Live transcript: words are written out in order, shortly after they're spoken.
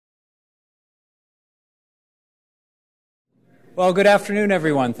Well, good afternoon,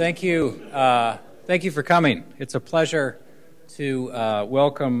 everyone. Thank you. Thank you for coming. It's a pleasure to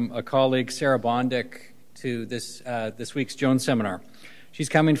welcome a colleague, Sarah Bohndiek, to this week's Jones Seminar. She's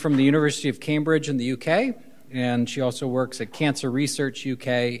coming from the University of Cambridge in the UK, and she also works at Cancer Research UK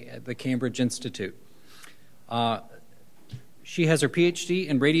at the Cambridge Institute. She has her PhD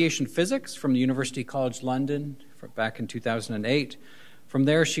in radiation physics from the University College London back in 2008. From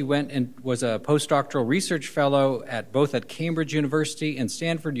there, she went and was a postdoctoral research fellow both at Cambridge University and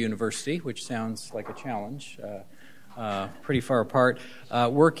Stanford University, which sounds like a challenge, pretty far apart,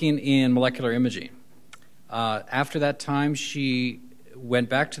 working in molecular imaging. After that time, she went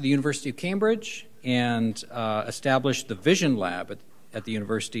back to the University of Cambridge and established the Vision Lab at the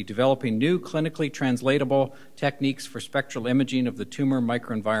university, developing new clinically translatable techniques for spectral imaging of the tumor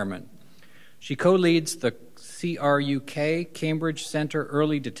microenvironment. She co-leads the CRUK Cambridge Center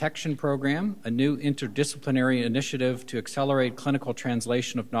Early Detection Program, a new interdisciplinary initiative to accelerate clinical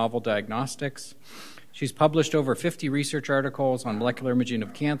translation of novel diagnostics. She's published over 50 research articles on molecular imaging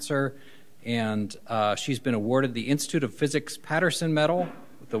of cancer, and she's been awarded the Institute of Physics Patterson Medal,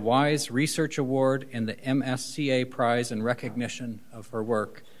 the WISE Research Award, and the MSCA Prize in recognition of her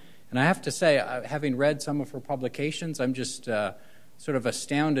work. And I have to say, having read some of her publications, I'm just sort of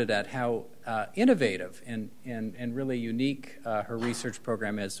astounded at how innovative and really unique her research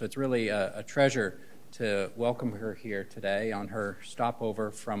program is. So it's really a treasure to welcome her here today on her stopover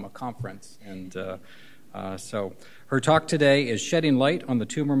from a conference. And so her talk today is Shedding Light on the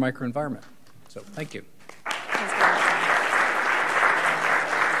Tumor Microenvironment. So thank you.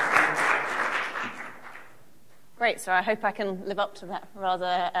 Great, so I hope I can live up to that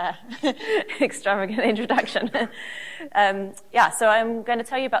rather extravagant introduction. So I'm going to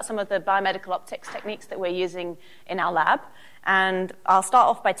tell you about some of the biomedical optics techniques that we're using in our lab. And I'll start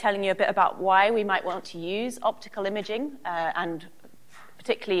off by telling you a bit about why we might want to use optical imaging, and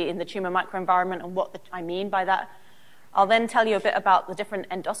particularly in the tumor microenvironment and what I mean by that. I'll then tell you a bit about the different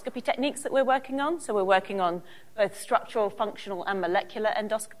endoscopy techniques that we're working on. So we're working on both structural, functional, and molecular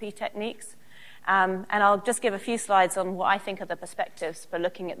endoscopy techniques. And I'll just give a few slides on what I think are the perspectives for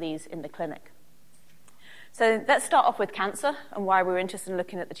looking at these in the clinic. So let's start off with cancer and why we're interested in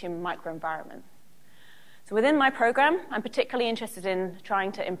looking at the tumor microenvironment. So within my program, I'm particularly interested in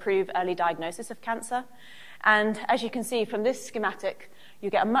trying to improve early diagnosis of cancer. And as you can see from this schematic, you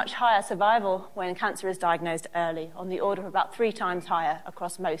get a much higher survival when cancer is diagnosed early, on the order of about 3 times higher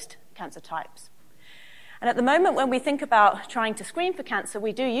across most cancer types. And at the moment, when we think about trying to screen for cancer,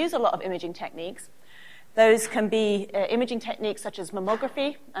 we do use a lot of imaging techniques. Those can be imaging techniques such as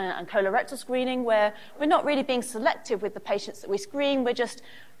mammography and colorectal screening, where we're not really being selective with the patients that we screen. We're just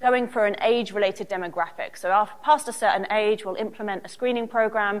going for an age-related demographic. So past a certain age, we'll implement a screening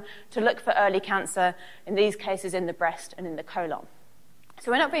program to look for early cancer, in these cases in the breast and in the colon.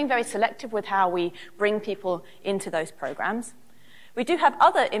 So we're not being very selective with how we bring people into those programs. We do have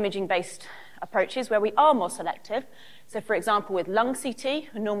other imaging-based approaches where we are more selective. So, for example, with lung CT,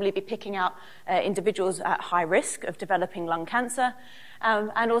 we'll normally be picking out individuals at high risk of developing lung cancer,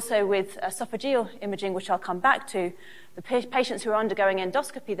 and also with esophageal imaging, which I'll come back to, the patients who are undergoing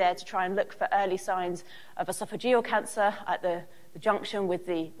endoscopy there to try and look for early signs of esophageal cancer at the junction with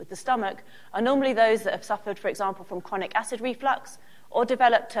the stomach are normally those that have suffered, for example, from chronic acid reflux or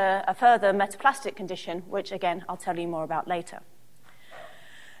developed a further metaplastic condition, which, again, I'll tell you more about later.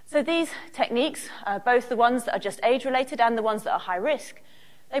 So these techniques, both the ones that are just age-related and the ones that are high risk,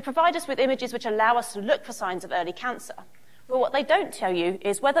 they provide us with images which allow us to look for signs of early cancer. But what they don't tell you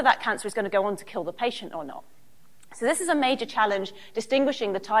is whether that cancer is going to go on to kill the patient or not. So this is a major challenge,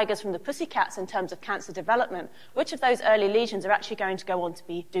 distinguishing the tigers from the pussycats in terms of cancer development. Which of those early lesions are actually going to go on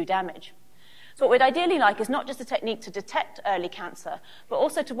to do damage? So what we'd ideally like is not just a technique to detect early cancer, but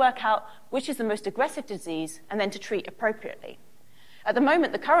also to work out which is the most aggressive disease and then to treat appropriately. At the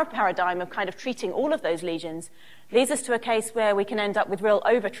moment, the current paradigm of kind of treating all of those lesions leads us to a case where we can end up with real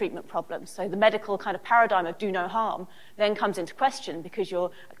over-treatment problems. So the medical kind of paradigm of do no harm then comes into question because you're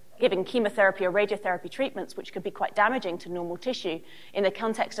giving chemotherapy or radiotherapy treatments which could be quite damaging to normal tissue in the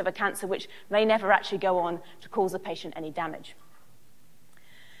context of a cancer which may never actually go on to cause the patient any damage.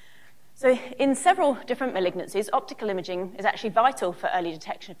 So in several different malignancies, optical imaging is actually vital for early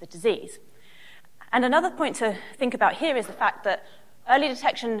detection of the disease. And another point to think about here is the fact that early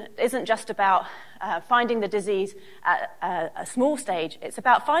detection isn't just about finding the disease at a small stage. It's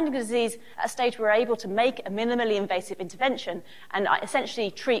about finding the disease at a stage where we're able to make a minimally invasive intervention and essentially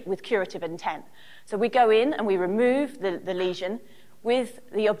treat with curative intent. So we go in and we remove the lesion with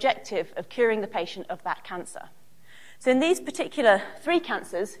the objective of curing the patient of that cancer. So in these particular 3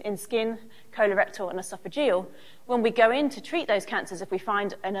 cancers, in skin, colorectal, and esophageal, when we go in to treat those cancers, if we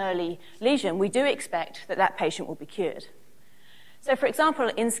find an early lesion, we do expect that that patient will be cured. So, for example,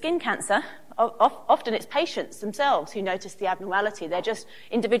 in skin cancer, often it's patients themselves who notice the abnormality. They're just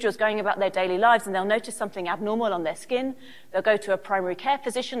individuals going about their daily lives, and they'll notice something abnormal on their skin. They'll go to a primary care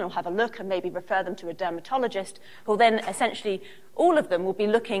physician or have a look and maybe refer them to a dermatologist, who'll then essentially, all of them will be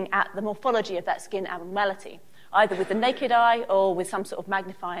looking at the morphology of that skin abnormality, either with the naked eye or with some sort of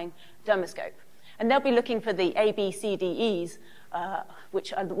magnifying dermoscope. And they'll be looking for the A, B, C, D, E's,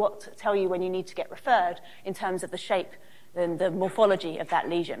 which are what tell you when you need to get referred in terms of the shape and the morphology of that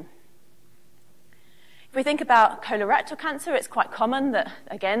lesion. If we think about colorectal cancer, it's quite common that,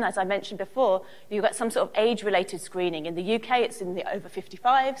 again, as I mentioned before, you've got some sort of age-related screening. In the UK, it's in the over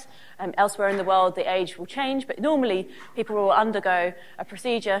 55s. Elsewhere in the world, the age will change, but normally people will undergo a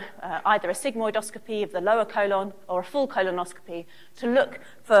procedure, either a sigmoidoscopy of the lower colon or a full colonoscopy, to look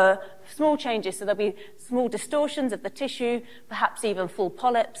for small changes. So there'll be small distortions of the tissue, perhaps even full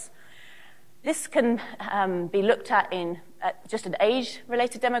polyps. This can be looked at in just an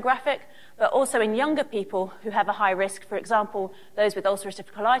age-related demographic, but also in younger people who have a high risk. For example, those with ulcerative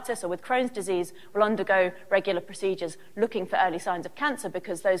colitis or with Crohn's disease will undergo regular procedures looking for early signs of cancer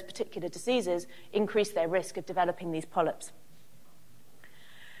because those particular diseases increase their risk of developing these polyps.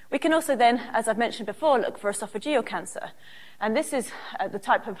 We can also then, as I've mentioned before, look for esophageal cancer. And this is the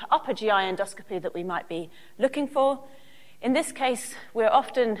type of upper GI endoscopy that we might be looking for. In this case, we're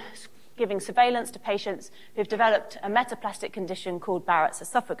often giving surveillance to patients who've developed a metaplastic condition called Barrett's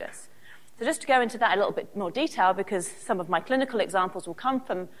esophagus. So just to go into that a little bit more detail, because some of my clinical examples will come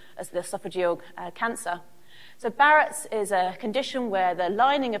from the esophageal cancer. So Barrett's is a condition where the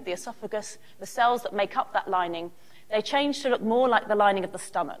lining of the esophagus, the cells that make up that lining, they change to look more like the lining of the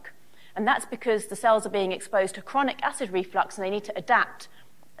stomach. And that's because the cells are being exposed to chronic acid reflux and they need to adapt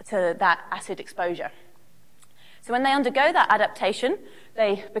to that acid exposure. So when they undergo that adaptation,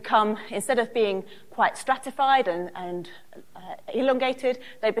 they become, instead of being quite stratified and elongated,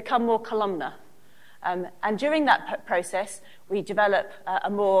 they become more columnar. And during that process, we develop a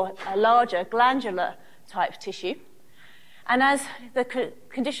larger glandular type tissue. And as the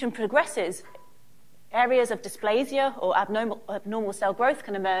condition progresses, areas of dysplasia or abnormal cell growth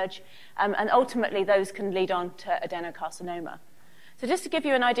can emerge, and ultimately those can lead on to adenocarcinoma. So just to give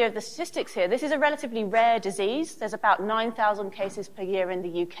you an idea of the statistics here, this is a relatively rare disease. There's about 9,000 cases per year in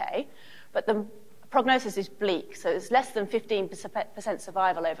the UK, but the prognosis is bleak, so it's less than 15%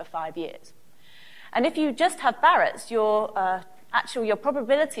 survival over 5 years. And if you just have Barrett's, your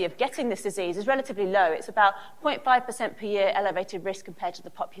probability of getting this disease is relatively low. It's about 0.5% per year elevated risk compared to the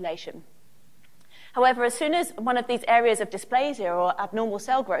population. However, as soon as one of these areas of dysplasia or abnormal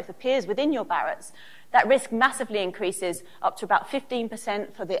cell growth appears within your Barrett's, that risk massively increases up to about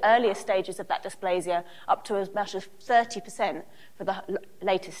 15% for the earliest stages of that dysplasia, up to as much as 30% for the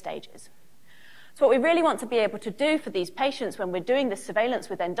later stages. So what we really want to be able to do for these patients when we're doing this surveillance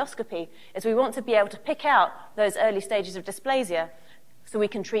with endoscopy is we want to be able to pick out those early stages of dysplasia so we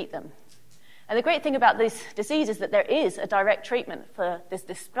can treat them. And the great thing about this disease is that there is a direct treatment for this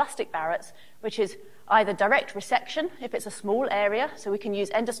dysplastic Barrett's, which is either direct resection, if it's a small area, so we can use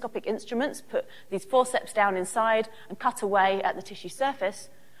endoscopic instruments, put these forceps down inside and cut away at the tissue surface,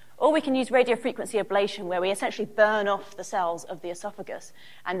 or we can use radiofrequency ablation, where we essentially burn off the cells of the esophagus,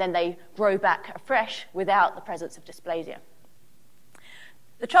 and then they grow back afresh without the presence of dysplasia.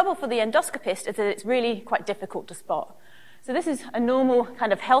 The trouble for the endoscopist is that it's really quite difficult to spot. So this is a normal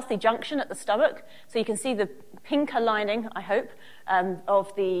kind of healthy junction at the stomach. So you can see the pinker lining, I hope,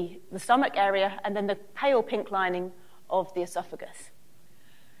 of the stomach area, and then the pale pink lining of the esophagus.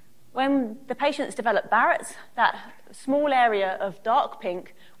 When the patients develop Barrett's, that small area of dark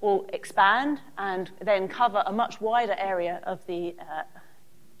pink will expand and then cover a much wider area of the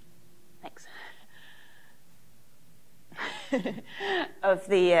of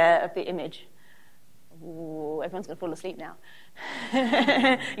the image. Ooh, everyone's going to fall asleep now. You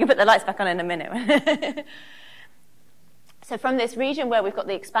can put the lights back on in a minute. So from this region where we've got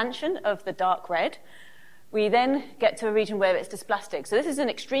the expansion of the dark red, we then get to a region where it's dysplastic. So this is an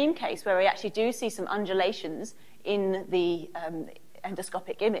extreme case where we actually do see some undulations in the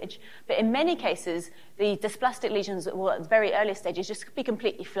endoscopic image. But in many cases, the dysplastic lesions at the very earliest stages just be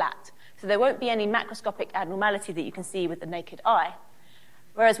completely flat. So there won't be any macroscopic abnormality that you can see with the naked eye.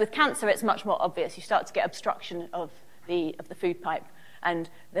 Whereas with cancer, it's much more obvious. You start to get obstruction of the food pipe, and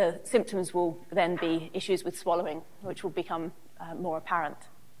the symptoms will then be issues with swallowing, which will become more apparent.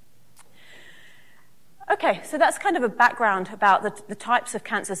 Okay, so that's kind of a background about the types of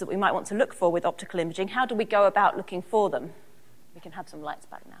cancers that we might want to look for with optical imaging. How do we go about looking for them? We can have some lights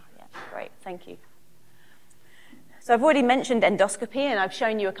back now. Yeah, great, thank you. So I've already mentioned endoscopy, and I've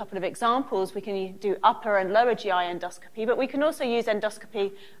shown you a couple of examples. We can do upper and lower GI endoscopy, but we can also use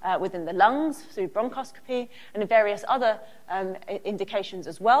endoscopy within the lungs through bronchoscopy and various other indications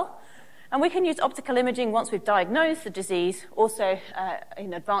as well. And we can use optical imaging once we've diagnosed the disease, also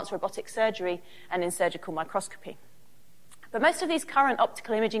in advanced robotic surgery and in surgical microscopy. But most of these current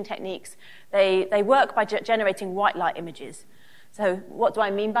optical imaging techniques, they work by generating white light images. So what do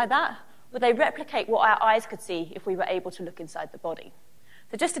I mean by that? Well, they replicate what our eyes could see if we were able to look inside the body.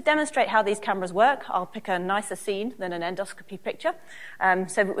 So just to demonstrate how these cameras work, I'll pick a nicer scene than an endoscopy picture.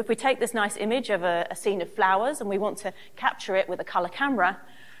 So if we take this nice image of a scene of flowers and we want to capture it with a color camera,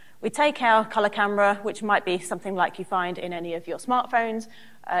 we take our color camera, which might be something like you find in any of your smartphones,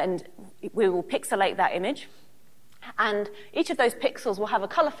 and we will pixelate that image. And each of those pixels will have a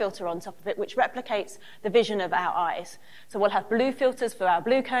color filter on top of it, which replicates the vision of our eyes. So we'll have blue filters for our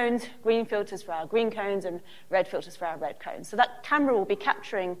blue cones, green filters for our green cones, and red filters for our red cones. So that camera will be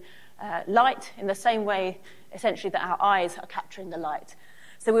capturing light in the same way, essentially, that our eyes are capturing the light.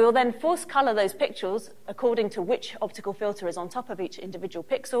 So we will then force color those pixels according to which optical filter is on top of each individual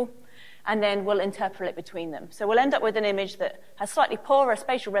pixel, and then we'll interpolate it between them. So we'll end up with an image that has slightly poorer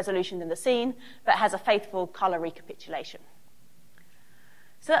spatial resolution than the scene, but has a faithful color recapitulation.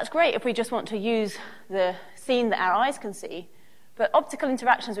 So that's great if we just want to use the scene that our eyes can see, but optical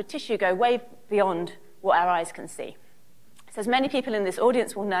interactions with tissue go way beyond what our eyes can see. So as many people in this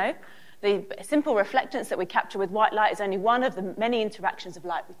audience will know, the simple reflectance that we capture with white light is only one of the many interactions of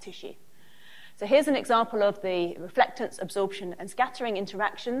light with tissue. So here's an example of the reflectance, absorption, and scattering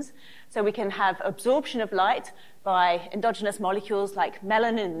interactions. So we can have absorption of light by endogenous molecules like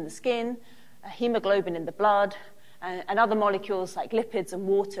melanin in the skin, hemoglobin in the blood, and other molecules like lipids and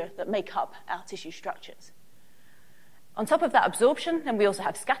water that make up our tissue structures. On top of that absorption, then we also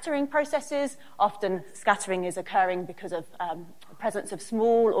have scattering processes. Often scattering is occurring because of the presence of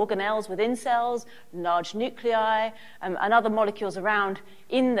small organelles within cells, large nuclei, and other molecules around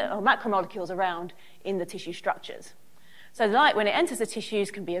or macromolecules around in the tissue structures. So the light, when it enters the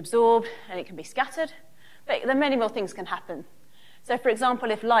tissues, can be absorbed and it can be scattered, but then many more things can happen. So for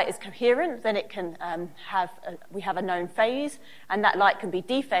example, if light is coherent, then it can we have a known phase, and that light can be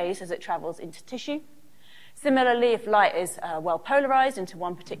dephased as it travels into tissue. Similarly, if light is well polarized into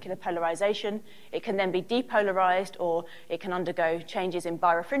one particular polarization, it can then be depolarized, or it can undergo changes in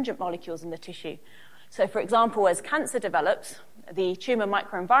birefringent molecules in the tissue. So for example, as cancer develops, the tumor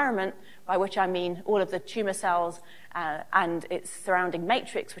microenvironment, by which I mean all of the tumor cells and its surrounding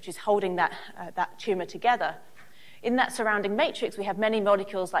matrix, which is holding that tumor together, in that surrounding matrix, we have many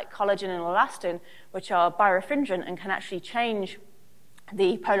molecules like collagen and elastin, which are birefringent and can actually change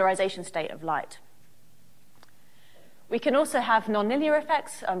the polarization state of light. We can also have nonlinear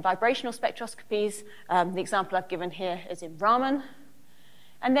effects, vibrational spectroscopies. The example I've given here is in Raman.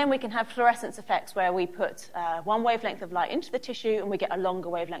 And then we can have fluorescence effects where we put one wavelength of light into the tissue and we get a longer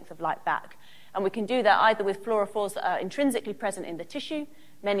wavelength of light back. And we can do that either with fluorophores that are intrinsically present in the tissue.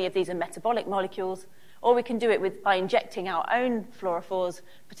 Many of these are metabolic molecules. Or we can do it by injecting our own fluorophores,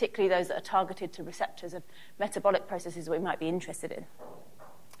 particularly those that are targeted to receptors of metabolic processes that we might be interested in.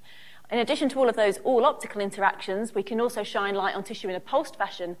 In addition to all of those all-optical interactions, we can also shine light on tissue in a pulsed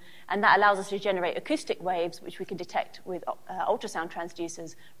fashion, and that allows us to generate acoustic waves, which we can detect with ultrasound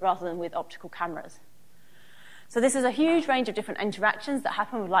transducers rather than with optical cameras. So this is a huge range of different interactions that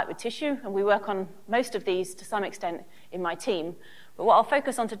happen with light with tissue, and we work on most of these to some extent in my team. But what I'll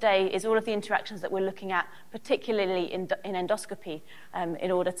focus on today is all of the interactions that we're looking at, particularly in endoscopy, in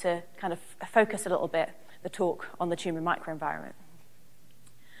order to kind of focus a little bit the talk on the tumor microenvironment.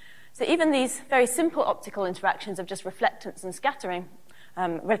 So even these very simple optical interactions of just reflectance and scattering,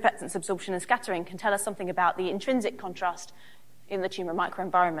 reflectance, absorption, and scattering can tell us something about the intrinsic contrast in the tumor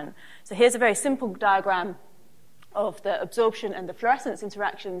microenvironment. So here's a very simple diagram of the absorption and the fluorescence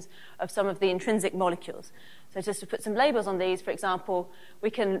interactions of some of the intrinsic molecules. So just to put some labels on these, for example, we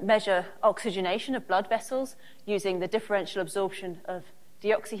can measure oxygenation of blood vessels using the differential absorption of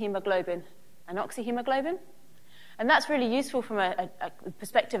deoxyhemoglobin and oxyhemoglobin. And that's really useful from a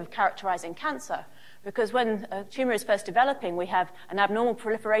perspective of characterizing cancer, because when a tumor is first developing, we have an abnormal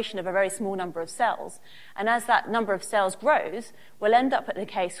proliferation of a very small number of cells. And as that number of cells grows, we'll end up at a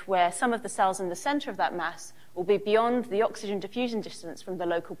case where some of the cells in the center of that mass will be beyond the oxygen diffusion distance from the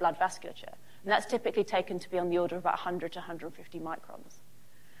local blood vasculature. And that's typically taken to be on the order of about 100 to 150 microns.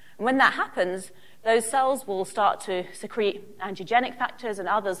 And when that happens, those cells will start to secrete angiogenic factors and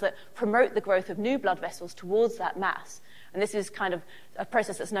others that promote the growth of new blood vessels towards that mass. And this is kind of a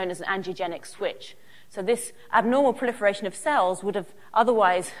process that's known as an angiogenic switch. So this abnormal proliferation of cells would have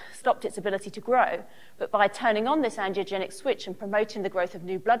otherwise stopped its ability to grow, but by turning on this angiogenic switch and promoting the growth of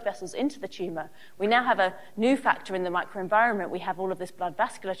new blood vessels into the tumor, we now have a new factor in the microenvironment. We have all of this blood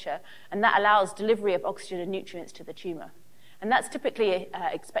vasculature, and that allows delivery of oxygen and nutrients to the tumor. And that's typically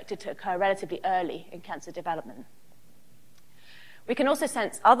expected to occur relatively early in cancer development. We can also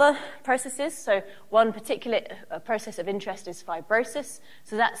sense other processes. So one particular process of interest is fibrosis.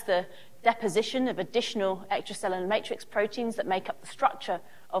 So that's the deposition of additional extracellular matrix proteins that make up the structure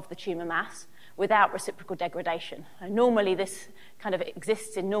of the tumor mass without reciprocal degradation. And normally this kind of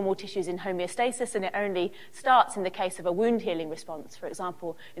exists in normal tissues in homeostasis, and it only starts in the case of a wound healing response, for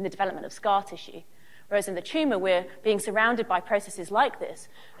example, in the development of scar tissue. Whereas in the tumor, we're being surrounded by processes like this,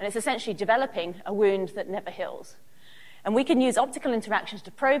 and it's essentially developing a wound that never heals. And we can use optical interactions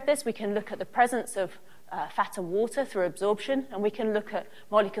to probe this. We can look at the presence of fat and water through absorption, and we can look at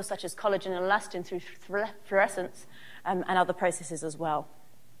molecules such as collagen and elastin through fluorescence and other processes as well.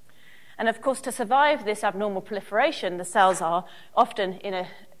 And of course, to survive this abnormal proliferation, the cells are often in a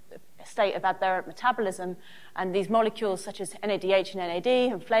state of aberrant metabolism, and these molecules such as NADH and NAD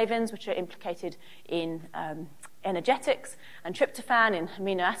and flavins, which are implicated in energetics, and tryptophan in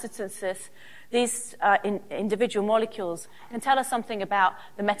amino acid synthesis, these individual molecules can tell us something about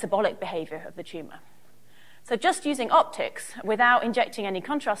the metabolic behavior of the tumor. So just using optics, without injecting any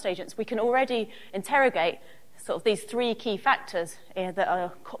contrast agents, we can already interrogate sort of these three key factors that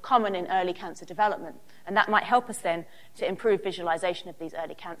are common in early cancer development. And that might help us then to improve visualization of these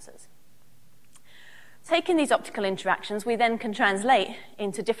early cancers. Taking these optical interactions, we then can translate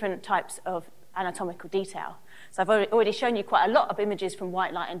into different types of anatomical detail. So I've already shown you quite a lot of images from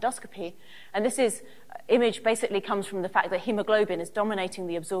white light endoscopy, and this image basically comes from the fact that hemoglobin is dominating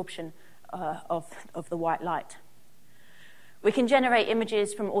the absorption of the white light. We can generate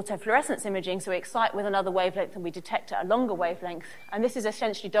images from autofluorescence imaging, so we excite with another wavelength and we detect at a longer wavelength, and this is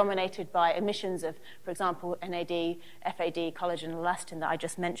essentially dominated by emissions of, for example, NAD, FAD, collagen, and elastin that I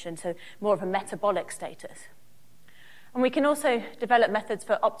just mentioned, so more of a metabolic status. And we can also develop methods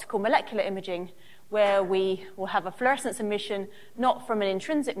for optical molecular imaging, where we will have a fluorescence emission not from an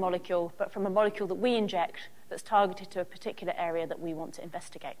intrinsic molecule, but from a molecule that we inject that's targeted to a particular area that we want to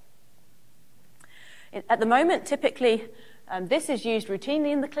investigate. At the moment, typically, this is used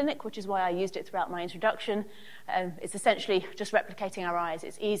routinely in the clinic, which is why I used it throughout my introduction. It's essentially just replicating our eyes.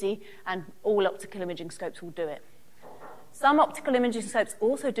 It's easy, and all optical imaging scopes will do it. Some optical imaging scopes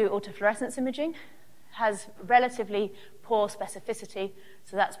also do autofluorescence imaging, has relatively poor specificity,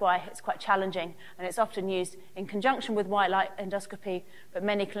 so that's why it's quite challenging, and it's often used in conjunction with white light endoscopy, but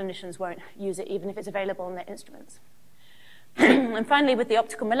many clinicians won't use it even if it's available on their instruments. And finally, with the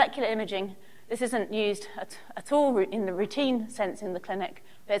optical molecular imaging, this isn't used at all in the routine sense in the clinic,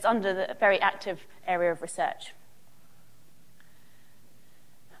 but it's under the very active area of research.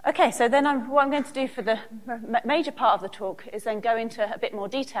 Okay, so then what I'm going to do for the major part of the talk is then go into a bit more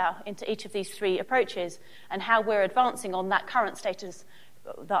detail into each of these three approaches and how we're advancing on that current status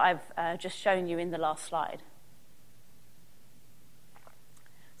that I've just shown you in the last slide.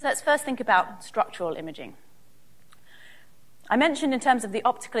 So let's first think about structural imaging. I mentioned in terms of the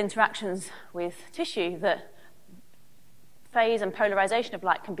optical interactions with tissue that phase and polarization of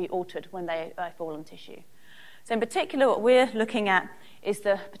light can be altered when they fall on tissue. So in particular, what we're looking at is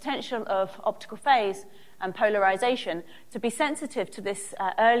the potential of optical phase and polarization to be sensitive to this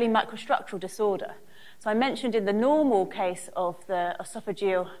early microstructural disorder. So I mentioned in the normal case of the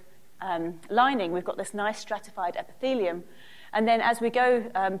esophageal lining, we've got this nice stratified epithelium. And then as we go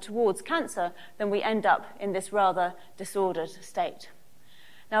towards cancer, then we end up in this rather disordered state.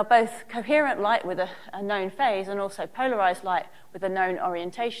 Now, both coherent light with a known phase and also polarized light with a known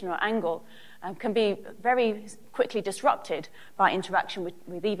orientation or angle can be very quickly disrupted by interaction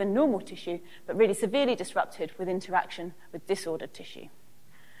with even normal tissue, but really severely disrupted with interaction with disordered tissue.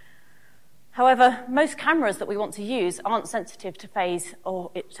 However, most cameras that we want to use aren't sensitive to phase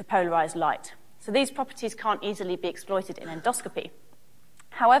or to polarized light. So these properties can't easily be exploited in endoscopy.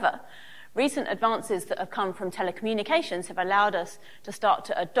 However, recent advances that have come from telecommunications have allowed us to start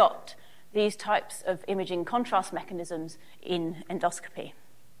to adopt these types of imaging contrast mechanisms in endoscopy.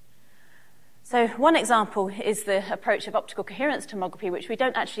 So one example is the approach of optical coherence tomography, which we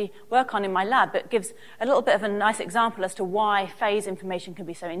don't actually work on in my lab, but gives a little bit of a nice example as to why phase information can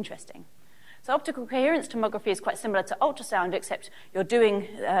be so interesting. So optical coherence tomography is quite similar to ultrasound, except you're doing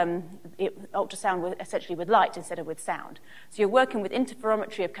ultrasound essentially with light instead of with sound. So you're working with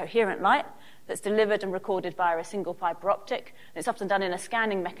interferometry of coherent light that's delivered and recorded via a single fiber optic. And it's often done in a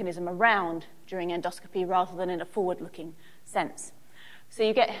scanning mechanism around during endoscopy rather than in a forward-looking sense. So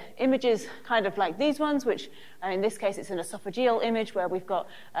you get images kind of like these ones, which in this case it's an esophageal image where we've got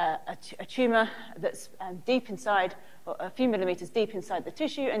a tumor that's deep inside, or a few millimeters deep inside the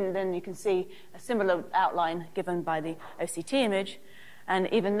tissue, and then you can see a similar outline given by the OCT image. And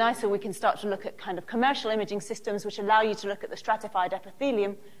even nicer, we can start to look at kind of commercial imaging systems which allow you to look at the stratified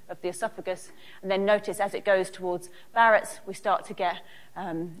epithelium of the esophagus, and then notice as it goes towards Barrett's, we start to get,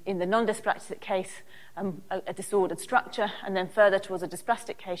 in the non-dysplastic case, a disordered structure, and then further towards a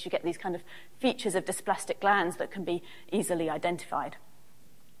dysplastic case, you get these kind of features of dysplastic glands that can be easily identified.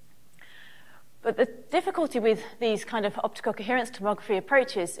 But the difficulty with these kind of optical coherence tomography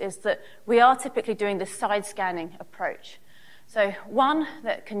approaches is that we are typically doing this side scanning approach. So one,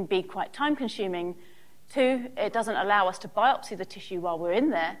 that can be quite time-consuming. Two, it doesn't allow us to biopsy the tissue while we're in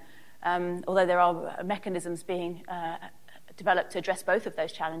there, although there are mechanisms being developed to address both of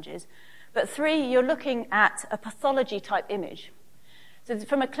those challenges. But three, you're looking at a pathology-type image. So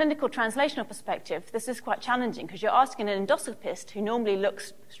from a clinical translational perspective, this is quite challenging because you're asking an endoscopist who normally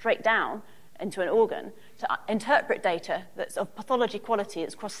looks straight down into an organ to interpret data that's of pathology quality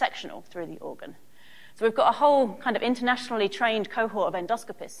that's cross-sectional through the organ. So we've got a whole kind of internationally trained cohort of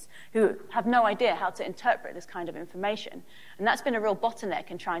endoscopists who have no idea how to interpret this kind of information. And that's been a real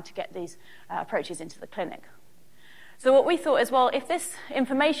bottleneck in trying to get these approaches into the clinic. So what we thought is, well, if this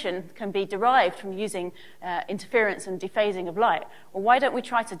information can be derived from using interference and dephasing of light, well, why don't we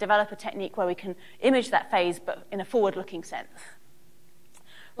try to develop a technique where we can image that phase but in a forward-looking sense?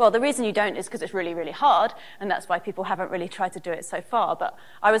 Well, the reason you don't is because it's really, really hard, and that's why people haven't really tried to do it so far. But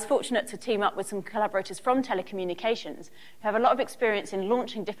I was fortunate to team up with some collaborators from telecommunications who have a lot of experience in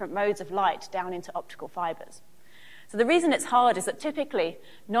launching different modes of light down into optical fibers. So the reason it's hard is that typically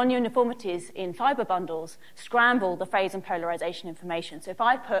non-uniformities in fiber bundles scramble the phase and polarization information. So if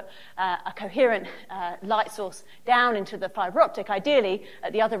I put a coherent light source down into the fiber optic, ideally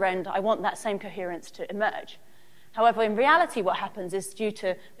at the other end, I want that same coherence to emerge. However, in reality, what happens is due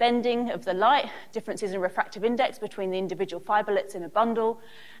to bending of the light, differences in refractive index between the individual fibrillets in a bundle,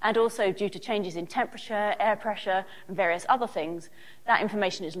 and also due to changes in temperature, air pressure, and various other things, that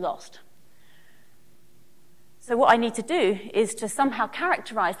information is lost. So what I need to do is to somehow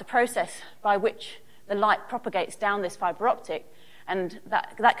characterize the process by which the light propagates down this fiber optic, and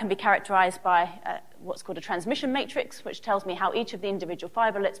that can be characterized by what's called a transmission matrix, which tells me how each of the individual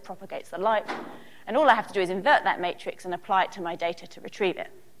fibrillets propagates the light. And all I have to do is invert that matrix and apply it to my data to retrieve it.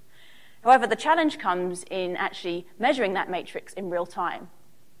 However, the challenge comes in actually measuring that matrix in real time.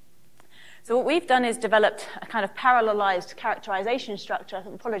 So what we've done is developed a kind of parallelized characterization structure,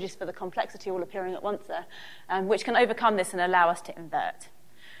 apologies for the complexity all appearing at once there, which can overcome this and allow us to invert.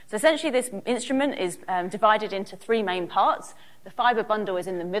 So essentially this instrument is divided into three main parts. The fiber bundle is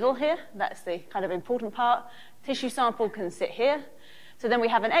in the middle here. That's the kind of important part. Tissue sample can sit here. So then we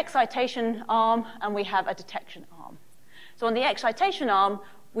have an excitation arm and we have a detection arm. So on the excitation arm,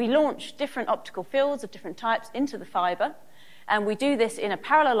 we launch different optical fields of different types into the fiber, and we do this in a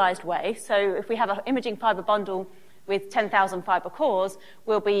parallelized way. So if we have an imaging fiber bundle with 10,000 fiber cores,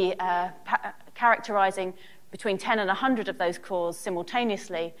 we'll be characterizing between 10 and 100 of those cores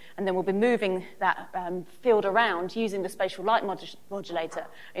simultaneously, and then we'll be moving that field around using the spatial light modulator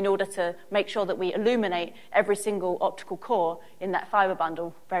in order to make sure that we illuminate every single optical core in that fiber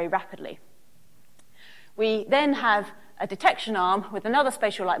bundle very rapidly. We then have a detection arm with another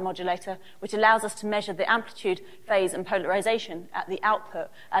spatial light modulator, which allows us to measure the amplitude, phase, and polarization at the output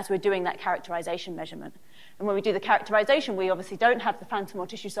as we're doing that characterization measurement. And when we do the characterization, we obviously don't have the phantom or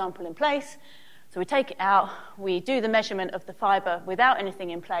tissue sample in place. So we take it out, we do the measurement of the fiber without anything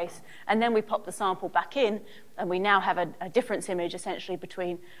in place, and then we pop the sample back in, and we now have a difference image essentially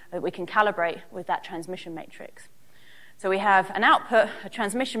between that we can calibrate with that transmission matrix. So we have an output, a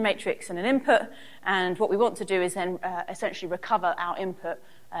transmission matrix, and an input, and what we want to do is then essentially recover our input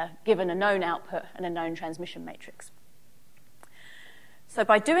given a known output and a known transmission matrix. So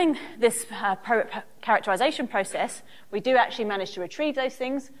by doing this characterization process, we do actually manage to retrieve those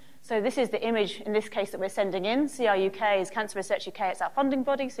things. So this is the image, in this case, that we're sending in. CRUK is Cancer Research UK. It's our funding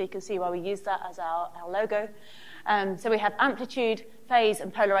body, so you can see why we use that as our logo. So we have amplitude, phase,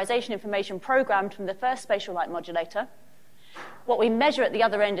 and polarization information programmed from the first spatial light modulator. What we measure at the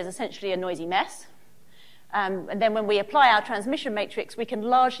other end is essentially a noisy mess. And then when we apply our transmission matrix, we can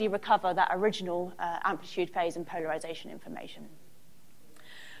largely recover that original amplitude, phase, and polarization information.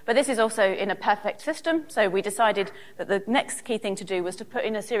 But this is also in a perfect system, so we decided that the next key thing to do was to put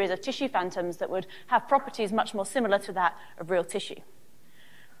in a series of tissue phantoms that would have properties much more similar to that of real tissue.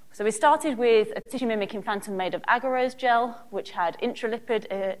 So we started with a tissue-mimicking phantom made of agarose gel, which had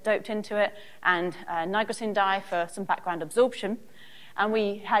intralipid doped into it, and nigrosin dye for some background absorption. And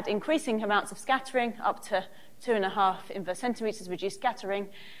we had increasing amounts of scattering, up to 2.5 inverse centimeters reduced scattering,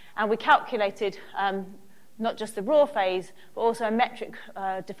 and we calculated not just the raw phase, but also a metric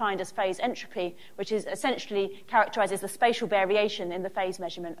defined as phase entropy, which is essentially characterizes the spatial variation in the phase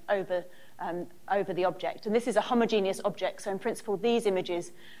measurement over the object. And this is a homogeneous object, so in principle, these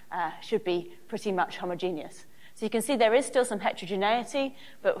images should be pretty much homogeneous. So you can see there is still some heterogeneity,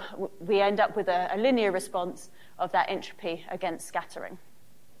 but we end up with a linear response of that entropy against scattering.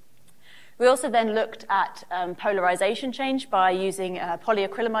 We also then looked at polarization change by using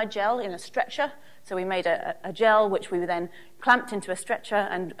polyacrylamide gel in a stretcher. So we made a gel which we then clamped into a stretcher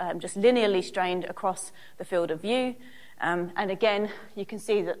and just linearly strained across the field of view. And again, you can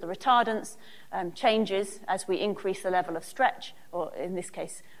see that the retardance changes as we increase the level of stretch, or in this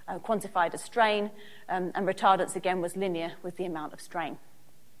case, quantified as strain, and retardance again was linear with the amount of strain.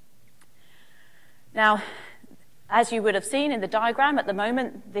 Now, as you would have seen in the diagram, at the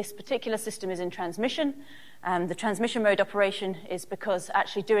moment, this particular system is in transmission. The transmission mode operation is because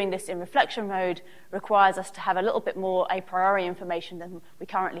actually doing this in reflection mode requires us to have a little bit more a priori information than we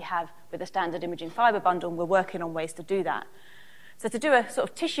currently have with a standard imaging fiber bundle, and we're working on ways to do that. So to do a sort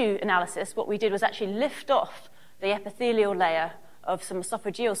of tissue analysis, what we did was actually lift off the epithelial layer of some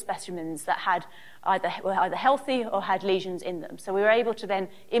esophageal specimens that were either healthy or had lesions in them. So we were able to then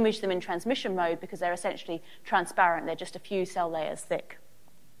image them in transmission mode because they're essentially transparent. They're just a few cell layers thick.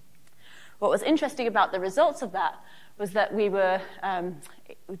 What was interesting about the results of that was that we were,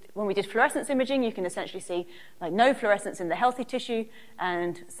 when we did fluorescence imaging, you can essentially see like no fluorescence in the healthy tissue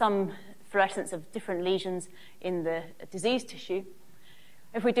and some fluorescence of different lesions in the diseased tissue.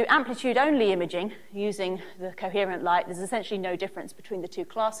 If we do amplitude-only imaging using the coherent light, there's essentially no difference between the two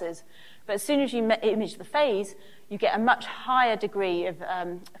classes. But as soon as you image the phase, you get a much higher degree of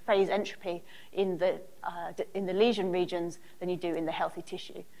phase entropy in the lesion regions than you do in the healthy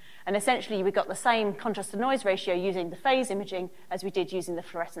tissue. And essentially, we got the same contrast-to-noise ratio using the phase imaging as we did using the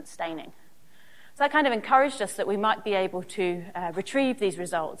fluorescent staining. So that kind of encouraged us that we might be able to retrieve these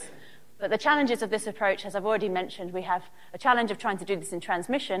results. But the challenges of this approach, as I've already mentioned, we have a challenge of trying to do this in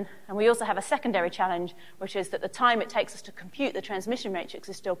transmission, and we also have a secondary challenge, which is that the time it takes us to compute the transmission matrix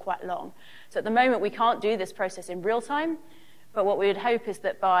is still quite long. So at the moment, we can't do this process in real time, but what we would hope is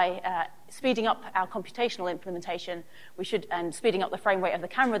that by speeding up our computational implementation, and speeding up the frame rate of the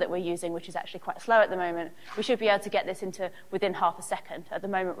camera that we're using, which is actually quite slow at the moment, we should be able to get this into within half a second. At the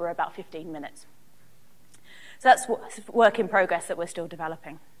moment, we're about 15 minutes. So that's work in progress that we're still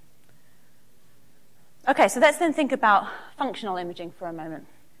developing. Okay, so let's then think about functional imaging for a moment.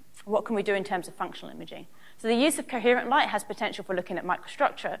 What can we do in terms of functional imaging? So the use of coherent light has potential for looking at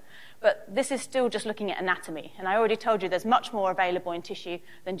microstructure, but this is still just looking at anatomy. And I already told you there's much more available in tissue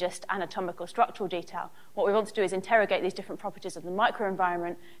than just anatomical structural detail. What we want to do is interrogate these different properties of the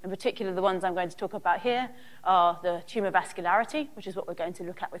microenvironment. In particular, the ones I'm going to talk about here are the tumor vascularity, which is what we're going to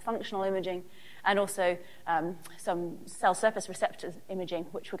look at with functional imaging, and also some cell surface receptor imaging,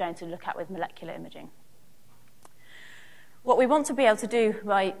 which we're going to look at with molecular imaging. What we want to be able to do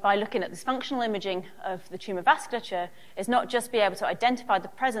by looking at this functional imaging of the tumor vasculature is not just be able to identify the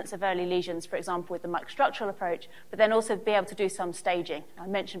presence of early lesions, for example, with the microstructural approach, but then also be able to do some staging. I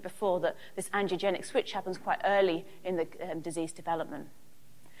mentioned before that this angiogenic switch happens quite early in the disease development.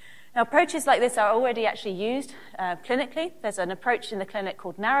 Now, approaches like this are already actually used clinically. There's an approach in the clinic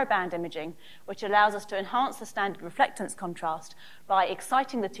called narrowband imaging, which allows us to enhance the standard reflectance contrast by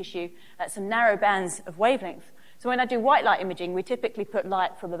exciting the tissue at some narrow bands of wavelength. So when I do white light imaging, we typically put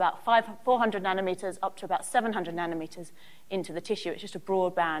light from about 400 nanometers up to about 700 nanometers into the tissue. It's just a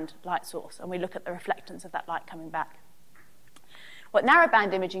broadband light source, and we look at the reflectance of that light coming back. What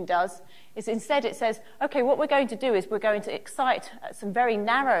narrowband imaging does is instead it says, okay, what we're going to do is we're going to excite some very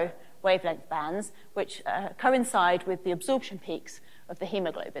narrow wavelength bands which coincide with the absorption peaks of the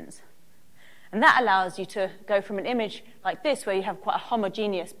hemoglobins. And that allows you to go from an image like this, where you have quite a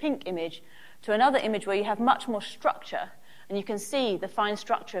homogeneous pink image, to another image where you have much more structure, and you can see the fine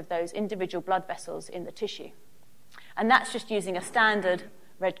structure of those individual blood vessels in the tissue. And that's just using a standard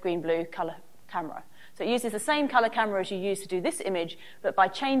red, green, blue color camera. So it uses the same color camera as you use to do this image, but by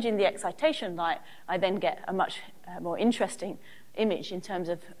changing the excitation light, I then get a much more interesting image in terms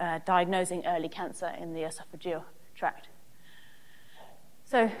of diagnosing early cancer in the esophageal tract.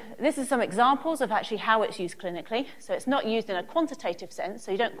 So this is some examples of actually how it's used clinically. So it's not used in a quantitative sense,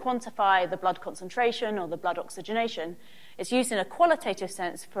 so you don't quantify the blood concentration or the blood oxygenation. It's used in a qualitative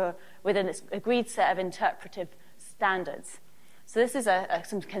sense within its agreed set of interpretive standards. So this is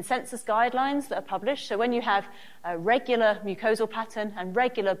some consensus guidelines that are published. So when you have a regular mucosal pattern and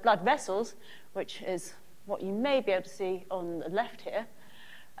regular blood vessels, which is what you may be able to see on the left here,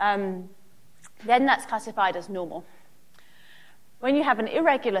 then that's classified as normal. When you have an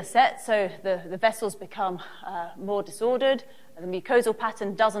irregular set, so the vessels become more disordered, the mucosal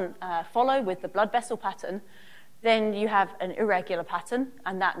pattern doesn't follow with the blood vessel pattern, then you have an irregular pattern,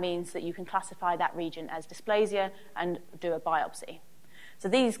 and that means that you can classify that region as dysplasia and do a biopsy. So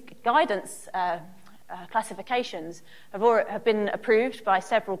these guidance classifications have been approved by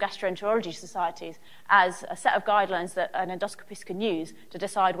several gastroenterology societies as a set of guidelines that an endoscopist can use to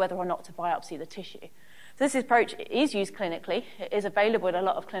decide whether or not to biopsy the tissue. So this approach is used clinically. It is available in a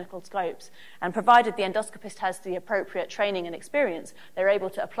lot of clinical scopes, and provided the endoscopist has the appropriate training and experience, they're able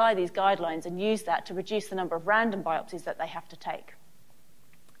to apply these guidelines and use that to reduce the number of random biopsies that they have to take.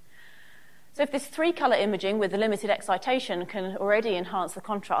 So if this 3-color imaging with the limited excitation can already enhance the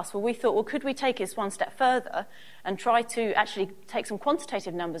contrast, well, we thought, well, could we take this one step further and try to actually take some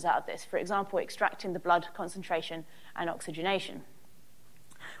quantitative numbers out of this, for example, extracting the blood concentration and oxygenation?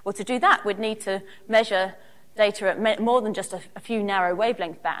 Well, to do that, we'd need to measure data at more than just a few narrow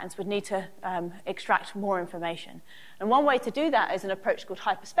wavelength bands. We'd need to extract more information. And one way to do that is an approach called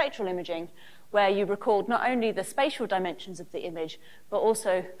hyperspectral imaging, where you record not only the spatial dimensions of the image, but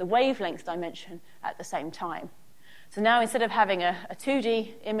also the wavelength dimension at the same time. So now instead of having a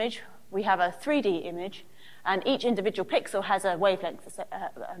 2D image, we have a 3D image, and each individual pixel has a wavelength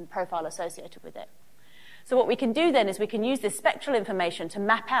profile associated with it. So what we can do then is we can use this spectral information to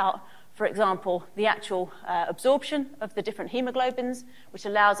map out, for example, the actual absorption of the different hemoglobins, which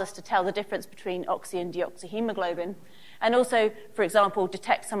allows us to tell the difference between oxy and deoxyhemoglobin, and also, for example,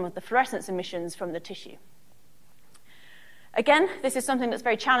 detect some of the fluorescence emissions from the tissue. Again, this is something that's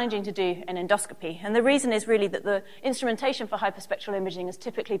very challenging to do in endoscopy, and the reason is really that the instrumentation for hyperspectral imaging has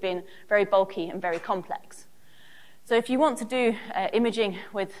typically been very bulky and very complex. So if you want to do imaging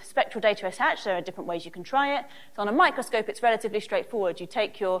with spectral data attached, there are different ways you can try it. So on a microscope, it's relatively straightforward. You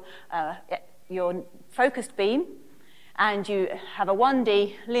take your focused beam, and you have a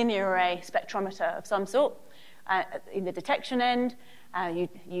 1D linear array spectrometer of some sort in the detection end.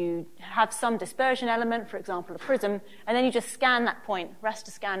 You have some dispersion element, for example, a prism, and then you just scan that point,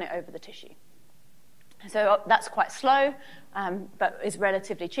 raster scan it over the tissue. So that's quite slow, but is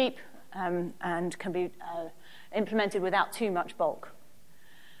relatively cheap and can be implemented without too much bulk.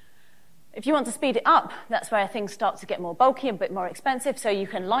 If you want to speed it up, that's where things start to get more bulky and a bit more expensive. So you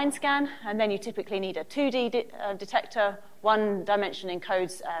can line scan, and then you typically need a 2D detector. One dimension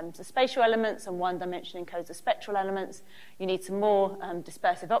encodes the spatial elements, and one dimension encodes the spectral elements. You need some more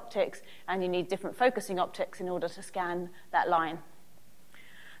dispersive optics, and you need different focusing optics in order to scan that line.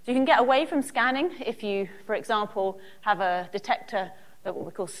 So you can get away from scanning if you, for example, have a detector that what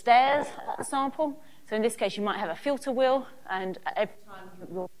we call stares at the sample. So in this case, you might have a filter wheel, and every time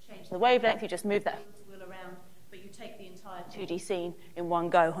you change the wavelength, you just move that filter wheel around, but you take the entire 2D scene in one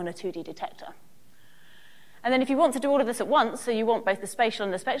go on a 2D detector. And then if you want to do all of this at once, so you want both the spatial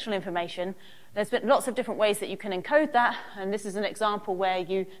and the spectral information, there's been lots of different ways that you can encode that, and this is an example where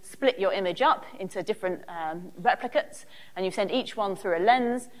you split your image up into different replicates, and you send each one through a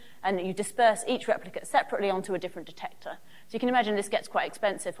lens, and you disperse each replicate separately onto a different detector. So you can imagine this gets quite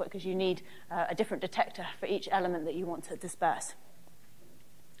expensive because you need a different detector for each element that you want to disperse.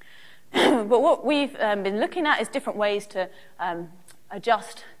 But what we've been looking at is different ways to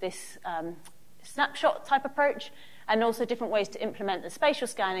adjust this snapshot type approach, and also different ways to implement the spatial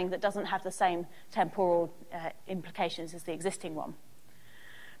scanning that doesn't have the same temporal implications as the existing one.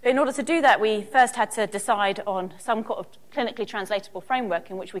 But in order to do that, we first had to decide on some sort of clinically translatable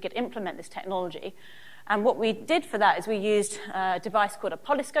framework in which we could implement this technology. And what we did for that is we used a device called a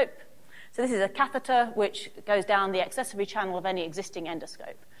polyscope. So this is a catheter which goes down the accessory channel of any existing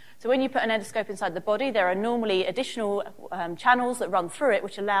endoscope. So when you put an endoscope inside the body, there are normally additional channels that run through it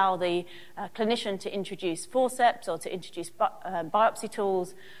which allow the clinician to introduce forceps or to introduce biopsy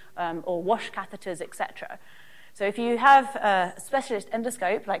tools or wash catheters, etc. So if you have a specialist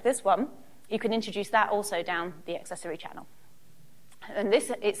endoscope like this one, you can introduce that also down the accessory channel. And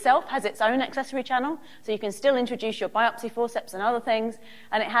this itself has its own accessory channel, so you can still introduce your biopsy forceps and other things,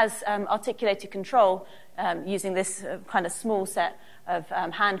 and it has articulated control using this kind of small set of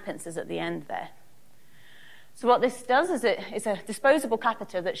hand pincers at the end there. So what this does is it's a disposable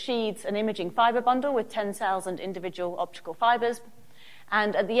catheter that sheathes an imaging fiber bundle with 10,000 individual optical fibers,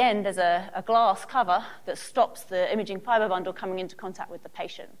 And at the end, there's a glass cover that stops the imaging fiber bundle coming into contact with the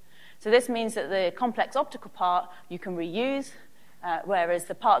patient. So this means that the complex optical part you can reuse, whereas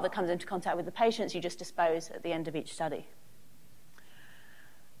the part that comes into contact with the patients you just dispose at the end of each study.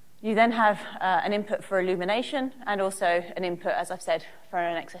 You then have an input for illumination and also an input, as I've said, for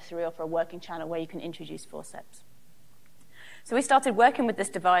an accessory or for a working channel where you can introduce forceps. So we started working with this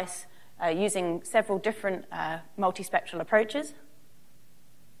device using several different multispectral approaches.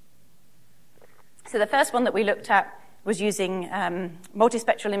 So the first one that we looked at was using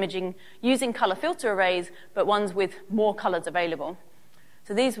multispectral imaging using color filter arrays, but ones with more colors available.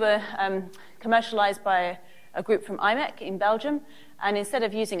 So these were commercialized by a group from IMEC in Belgium, and instead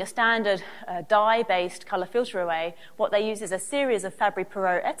of using a standard dye-based color filter array, what they use is a series of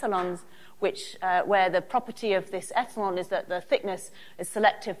Fabry-Perot etalons, where the property of this etalon is that the thickness is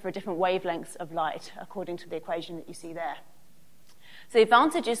selective for different wavelengths of light, according to the equation that you see there. So the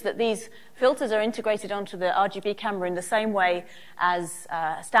advantage is that these filters are integrated onto the RGB camera in the same way as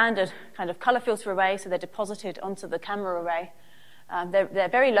a standard kind of color filter array, so they're deposited onto the camera array. They're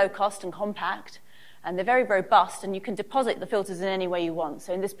very low cost and compact, and they're very robust, and you can deposit the filters in any way you want.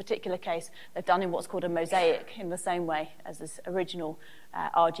 So in this particular case, they've done in what's called a mosaic in the same way as this original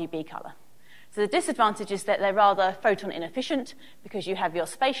RGB color. So the disadvantage is that they're rather photon inefficient because you have your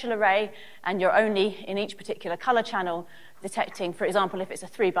spatial array and you're only in each particular color channel detecting, for example, if it's a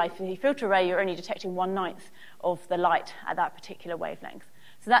 3x3 filter array, you're only detecting 1/9 of the light at that particular wavelength.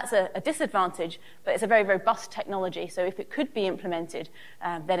 So that's a disadvantage, but it's a very robust technology. So if it could be implemented,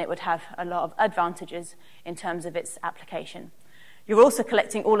 then it would have a lot of advantages in terms of its application. You're also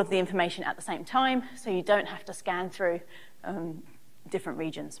collecting all of the information at the same time, so you don't have to scan through different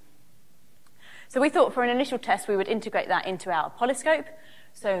regions. So we thought for an initial test, we would integrate that into our polyscope.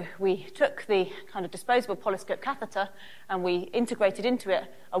 So we took the kind of disposable polyscope catheter and we integrated into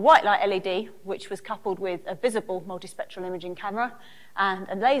it a white light LED, which was coupled with a visible multispectral imaging camera, and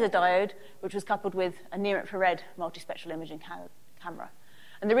a laser diode, which was coupled with a near-infrared multispectral imaging camera.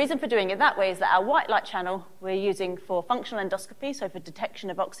 And the reason for doing it that way is that our white light channel we're using for functional endoscopy, so for detection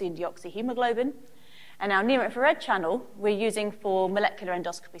of oxy and deoxyhemoglobin. And our near-infrared channel we're using for molecular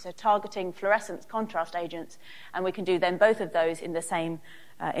endoscopy, so targeting fluorescence contrast agents, and we can do then both of those in the same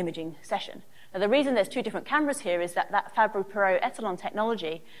imaging session. Now, the reason there's two different cameras here is that Fabry-Perot etalon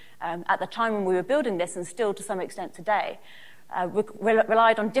technology, at the time when we were building this, and still to some extent today,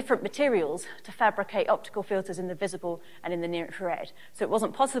 relied on different materials to fabricate optical filters in the visible and in the near-infrared. So it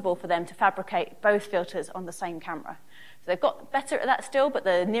wasn't possible for them to fabricate both filters on the same camera. So they've got better at that still, but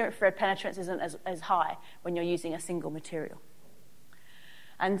the near-infrared penetrance isn't as high when you're using a single material.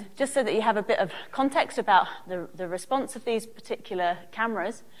 And just so that you have a bit of context about the response of these particular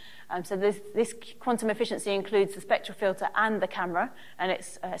cameras, so this quantum efficiency includes the spectral filter and the camera, and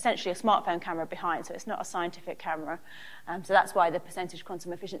it's essentially a smartphone camera behind, so it's not a scientific camera. So that's why the percentage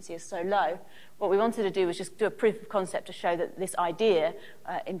quantum efficiency is so low. What we wanted to do was just do a proof of concept to show that this idea,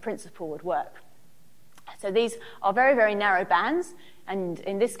 in principle, would work. So these are very, very narrow bands, and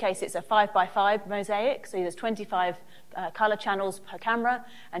in this case it's a 5x5 mosaic, so there's 25 color channels per camera,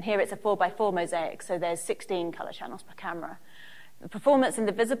 and here it's a 4x4 mosaic, so there's 16 color channels per camera. The performance in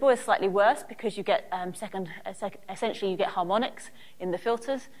the visible is slightly worse because you get essentially you get harmonics in the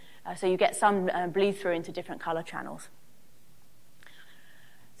filters, so you get some bleed through into different color channels.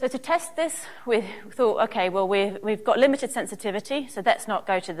 So to test this, we thought, okay, well, we've got limited sensitivity, so let's not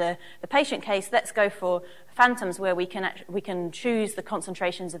go to the patient case. Let's go for phantoms where we can choose the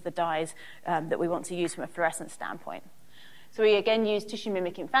concentrations of the dyes that we want to use from a fluorescence standpoint. So we again used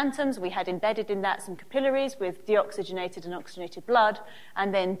tissue-mimicking phantoms. We had embedded in that some capillaries with deoxygenated and oxygenated blood,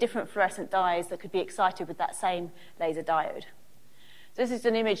 and then different fluorescent dyes that could be excited with that same laser diode. So this is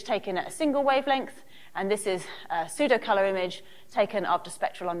an image taken at a single wavelength, and this is a pseudo-color image taken after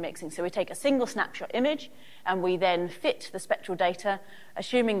spectral unmixing. So we take a single snapshot image, and we then fit the spectral data,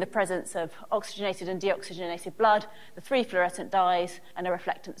 assuming the presence of oxygenated and deoxygenated blood, the 3 fluorescent dyes, and a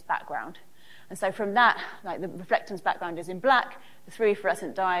reflectance background. And so from that, like the reflectance background is in black, the 3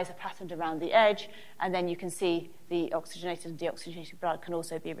 fluorescent dyes are patterned around the edge, and then you can see the oxygenated and deoxygenated blood can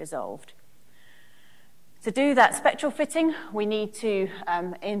also be resolved. To do that spectral fitting, we need to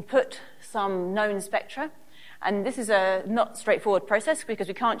input some known spectra. And this is a not straightforward process because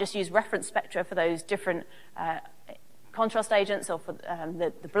we can't just use reference spectra for those different contrast agents or for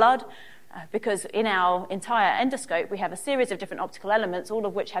the blood, because in our entire endoscope, we have a series of different optical elements, all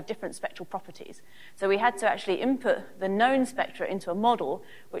of which have different spectral properties. So we had to actually input the known spectra into a model,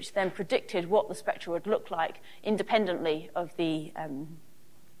 which then predicted what the spectra would look like independently of the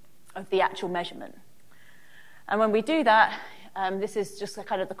actual measurement. And when we do that, This is just the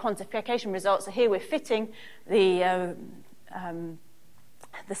kind of the quantification results. So here we're fitting the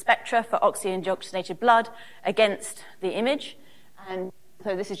spectra for oxy and deoxygenated blood against the image. And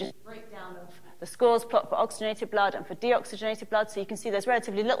so this is just a breakdown of the scores plot for oxygenated blood and for deoxygenated blood. So you can see there's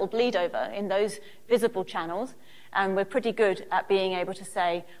relatively little bleed over in those visible channels. And we're pretty good at being able to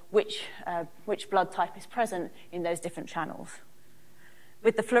say which blood type is present in those different channels.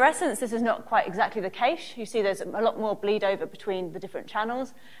 With the fluorescence, this is not quite exactly the case. You see there's a lot more bleed over between the different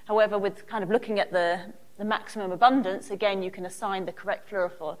channels. However, with kind of looking at the maximum abundance, again, you can assign the correct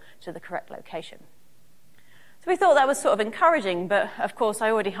fluorophore to the correct location. So we thought that was sort of encouraging, but of course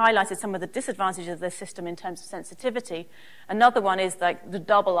I already highlighted some of the disadvantages of this system in terms of sensitivity. Another one is like the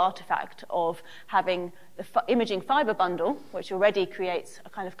double artifact of having the imaging fiber bundle, which already creates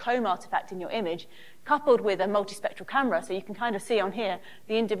a kind of comb artifact in your image, coupled with a multispectral camera. So you can kind of see on here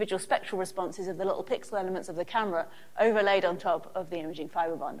the individual spectral responses of the little pixel elements of the camera overlaid on top of the imaging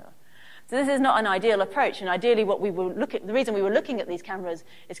fiber bundle. So this is not an ideal approach, and ideally the reason we were looking at these cameras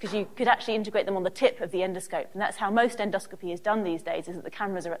is because you could actually integrate them on the tip of the endoscope, and that's how most endoscopy is done these days, is that the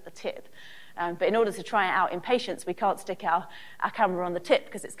cameras are at the tip. But in order to try it out in patients, we can't stick our camera on the tip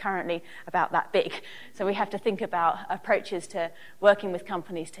because it's currently about that big. So we have to think about approaches to working with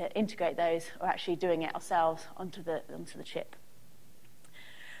companies to integrate those, or actually doing it ourselves onto the chip.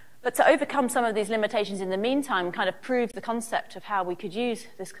 But to overcome some of these limitations in the meantime, kind of prove the concept of how we could use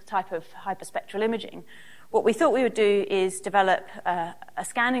this type of hyperspectral imaging, what we thought we would do is develop a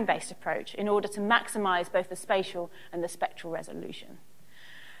scanning-based approach in order to maximize both the spatial and the spectral resolution.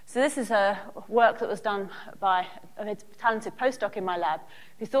 So this is a work that was done by a talented postdoc in my lab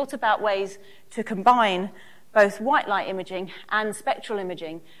who thought about ways to combine both white light imaging and spectral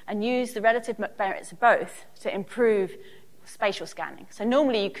imaging and use the relative merits of both to improve spatial scanning. So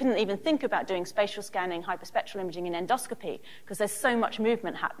normally you couldn't even think about doing spatial scanning, hyperspectral imaging in endoscopy because there's so much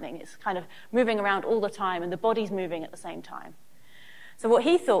movement happening. It's kind of moving around all the time and the body's moving at the same time. So what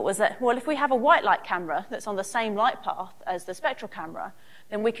he thought was that, well, if we have a white light camera that's on the same light path as the spectral camera,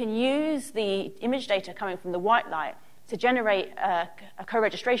 then we can use the image data coming from the white light to generate a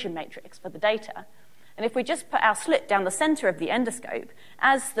co-registration matrix for the data. And if we just put our slit down the center of the endoscope,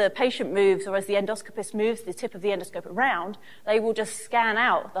 as the patient moves or as the endoscopist moves the tip of the endoscope around, they will just scan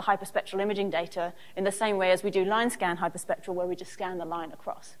out the hyperspectral imaging data in the same way as we do line scan hyperspectral, where we just scan the line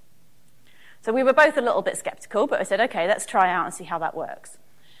across. So we were both a little bit skeptical, but I said, okay, let's try out and see how that works.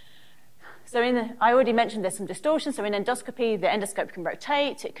 So I already mentioned there's some distortion. So in endoscopy, the endoscope can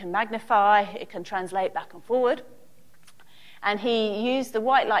rotate, it can magnify, it can translate back and forward. And he used the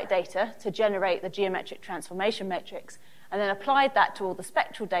white light data to generate the geometric transformation matrix and then applied that to all the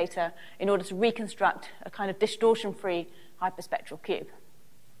spectral data in order to reconstruct a kind of distortion-free hyperspectral cube.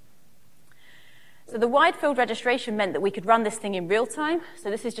 So the wide field registration meant that we could run this thing in real time. So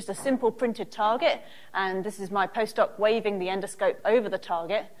this is just a simple printed target, and this is my postdoc waving the endoscope over the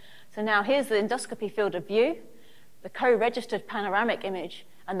target. So now here's the endoscopy field of view, the co-registered panoramic image,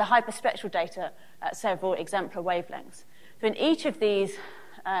 and the hyperspectral data at several exemplar wavelengths. So in each of these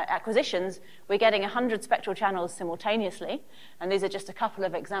acquisitions, we're getting 100 spectral channels simultaneously, and these are just a couple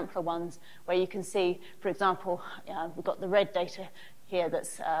of exemplar ones where you can see, for example, we've got the red data here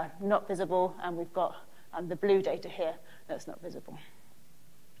that's not visible, and we've got the blue data here that's not visible.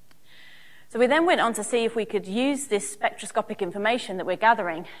 So we then went on to see if we could use this spectroscopic information that we're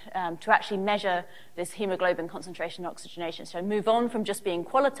gathering to actually measure this hemoglobin concentration and oxygenation. So move on from just being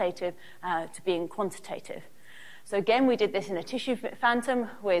qualitative to being quantitative. So again, we did this in a tissue phantom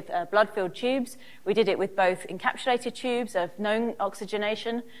with blood-filled tubes. We did it with both encapsulated tubes of known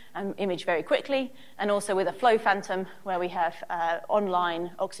oxygenation and image very quickly, and also with a flow phantom where we have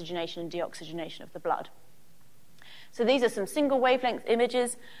online oxygenation and deoxygenation of the blood. So these are some single wavelength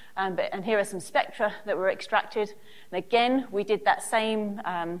images, and here are some spectra that were extracted. And again, we did that same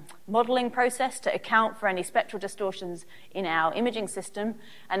modeling process to account for any spectral distortions in our imaging system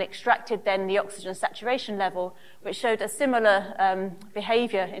and extracted then the oxygen saturation level, which showed a similar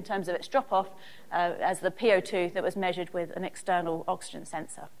behavior in terms of its drop-off as the PO2 that was measured with an external oxygen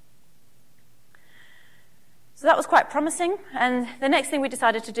sensor. So that was quite promising, and the next thing we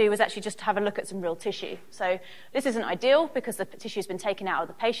decided to do was actually just have a look at some real tissue. So this isn't ideal because the tissue's been taken out of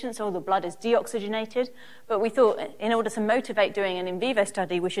the patient, so all the blood is deoxygenated, but we thought in order to motivate doing an in vivo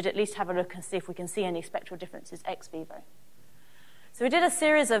study, we should at least have a look and see if we can see any spectral differences ex vivo. So we did a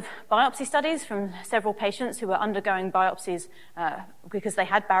series of biopsy studies from several patients who were undergoing biopsies because they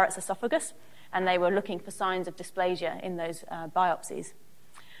had Barrett's esophagus, and they were looking for signs of dysplasia in those biopsies.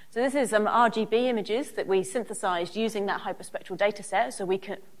 So this is some RGB images that we synthesized using that hyperspectral data set. So we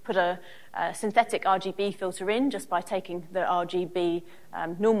can put a synthetic RGB filter in just by taking the RGB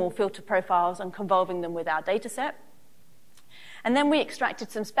normal filter profiles and convolving them with our data set. And then we extracted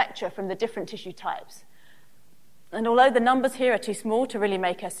some spectra from the different tissue types. And although the numbers here are too small to really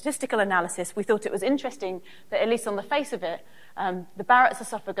make a statistical analysis, we thought it was interesting that, at least on the face of it, the Barrett's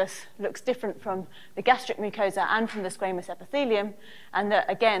esophagus looks different from the gastric mucosa and from the squamous epithelium, and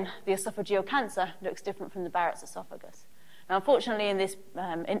that, again, the esophageal cancer looks different from the Barrett's esophagus. Now, unfortunately, in this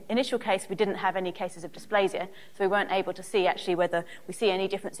initial case, we didn't have any cases of dysplasia, so we weren't able to see actually whether we see any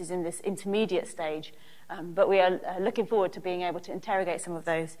differences in this intermediate stage, but we are looking forward to being able to interrogate some of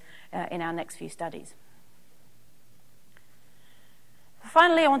those in our next few studies.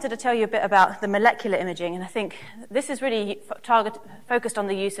 Finally, I wanted to tell you a bit about the molecular imaging, and I think this is really focused on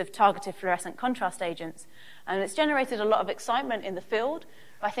the use of targeted fluorescent contrast agents, and it's generated a lot of excitement in the field,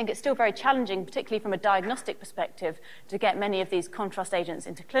 but I think it's still very challenging, particularly from a diagnostic perspective, to get many of these contrast agents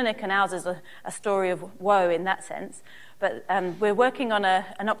into clinic, and ours is a story of woe in that sense. But we're working on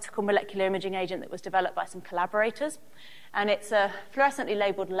an optical molecular imaging agent that was developed by some collaborators, and it's a fluorescently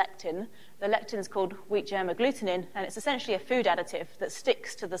labeled lectin. The lectin is called wheat germ agglutinin, and it's essentially a food additive that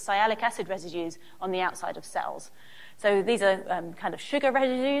sticks to the sialic acid residues on the outside of cells. So these are kind of sugar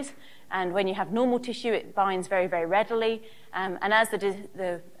residues, and when you have normal tissue, it binds very, very readily, and as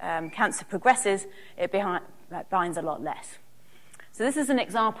the cancer progresses, it binds a lot less. So this is an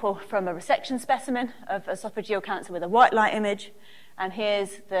example from a resection specimen of esophageal cancer with a white light image, and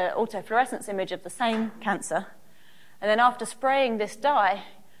here's the autofluorescence image of the same cancer. And then after spraying this dye,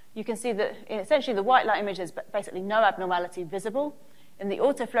 you can see that essentially the white light image is basically no abnormality visible. In the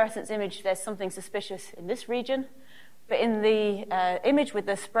autofluorescence image, there's something suspicious in this region. But in the image with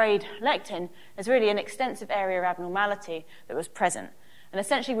the sprayed lectin, there's really an extensive area of abnormality that was present. And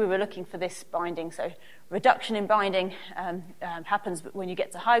essentially, we were looking for this binding. So reduction in binding happens when you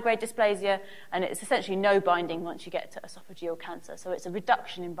get to high-grade dysplasia, and it's essentially no binding once you get to esophageal cancer. So it's a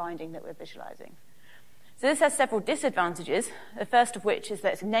reduction in binding that we're visualizing. So this has several disadvantages, the first of which is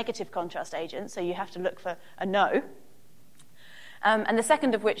that it's a negative contrast agent, so you have to look for a no. And the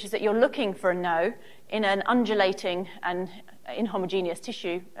second of which is that you're looking for a no in an undulating and inhomogeneous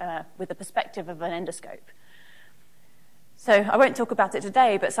tissue with the perspective of an endoscope. So I won't talk about it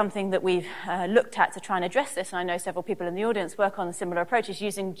today, but something that we've looked at to try and address this, and I know several people in the audience work on similar approaches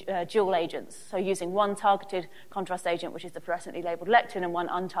using dual agents. So using one targeted contrast agent, which is the fluorescently labeled lectin, and one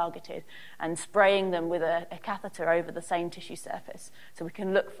untargeted, and spraying them with a catheter over the same tissue surface. So we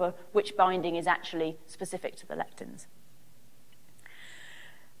can look for which binding is actually specific to the lectins.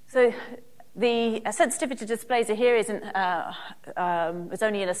 So the sensitivity to dysplasia here was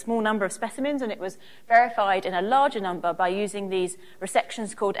only in a small number of specimens, and it was verified in a larger number by using these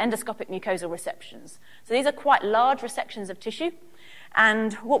resections called endoscopic mucosal resections. So these are quite large resections of tissue,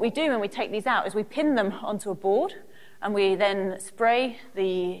 and what we do when we take these out is we pin them onto a board, and we then spray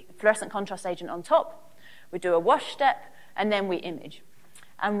the fluorescent contrast agent on top. We do a wash step, and then we image.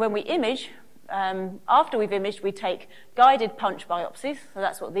 And when we image, after we've imaged, we take guided punch biopsies. So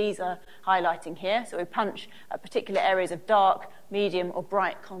that's what these are highlighting here. So we punch at particular areas of dark, medium, or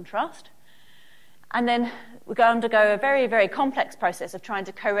bright contrast. And then we undergo a very, very complex process of trying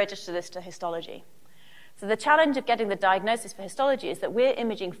to co-register this to histology. So the challenge of getting the diagnosis for histology is that we're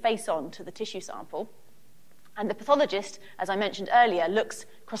imaging face-on to the tissue sample, and the pathologist, as I mentioned earlier, looks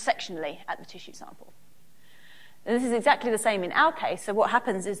cross-sectionally at the tissue sample. And this is exactly the same in our case. So what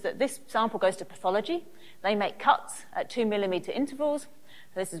happens is that this sample goes to pathology. They make cuts at 2 millimeter intervals.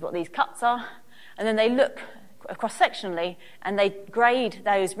 So this is what these cuts are. And then they look cross-sectionally, and they grade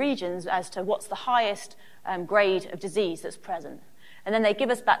those regions as to what's the highest grade of disease that's present. And then they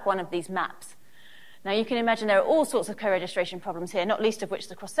give us back one of these maps. Now, you can imagine there are all sorts of co-registration problems here, not least of which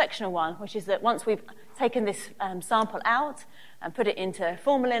the cross-sectional one, which is that once we've taken this sample out and put it into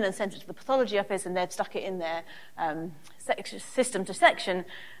formalin and sent it to the pathology office, and they've stuck it in their system to section,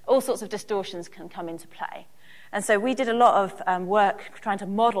 all sorts of distortions can come into play. And so we did a lot of work trying to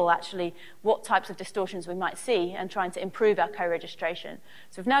model actually what types of distortions we might see and trying to improve our co-registration.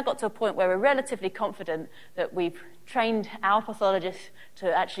 So we've now got to a point where we're relatively confident that we've trained our pathologists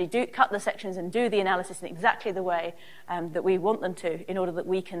to actually cut the sections and do the analysis in exactly the way that we want them to in order that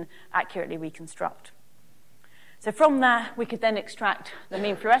we can accurately reconstruct. So from that, we could then extract the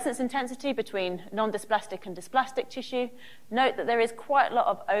mean fluorescence intensity between non-dysplastic and dysplastic tissue. Note that there is quite a lot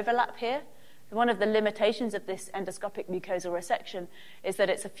of overlap here. One of the limitations of this endoscopic mucosal resection is that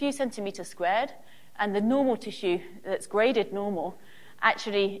it's a few centimeters squared, and the normal tissue that's graded normal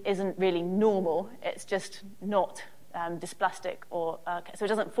actually isn't really normal. It's just not dysplastic, or so it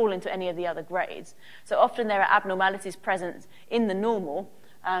doesn't fall into any of the other grades. So often there are abnormalities present in the normal.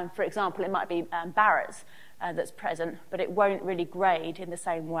 For example, it might be Barrett's that's present, but it won't really grade in the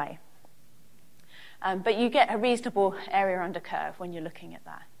same way. But you get a reasonable area under curve when you're looking at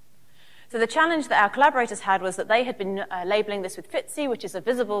that. So the challenge that our collaborators had was that they had been labeling this with FITC, which is a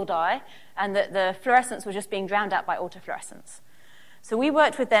visible dye, and that the fluorescence was just being drowned out by autofluorescence. So we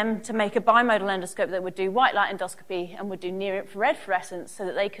worked with them to make a bimodal endoscope that would do white light endoscopy and would do near-infrared fluorescence so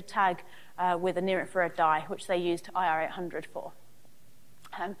that they could tag with a near-infrared dye, which they used IR800 for.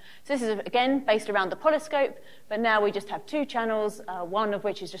 So this is, again, based around the polyscope, but now we just have two channels, one of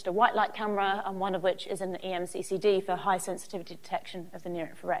which is just a white light camera and one of which is an EMCCD for high sensitivity detection of the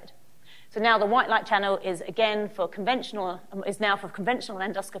near-infrared. So now the white light channel is again for conventional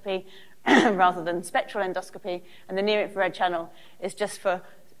endoscopy rather than spectral endoscopy, and the near-infrared channel is just for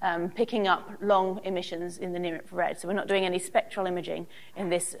picking up long emissions in the near-infrared. So we're not doing any spectral imaging in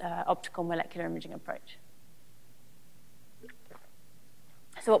this optical molecular imaging approach.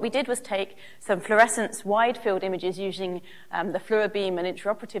 So what we did was take some fluorescence wide field images using the Fluorbeam and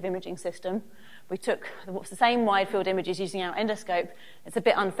intraoperative imaging system. We took the same wide field images using our endoscope. It's a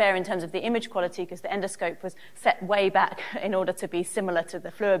bit unfair in terms of the image quality because the endoscope was set way back in order to be similar to the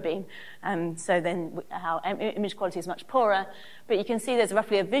Fluorbeam. So then our image quality is much poorer. But you can see there's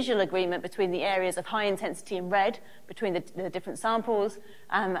roughly a visual agreement between the areas of high intensity in red between the different samples.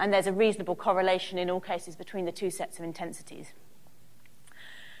 And there's a reasonable correlation in all cases between the two sets of intensities.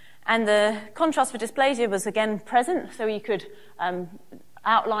 And the contrast for dysplasia was again present, so you could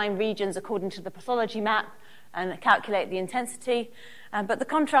outline regions according to the pathology map and calculate the intensity. But the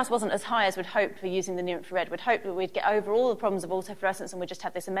contrast wasn't as high as we'd hoped for using the near-infrared. We'd hoped that we'd get over all the problems of autofluorescence and we'd just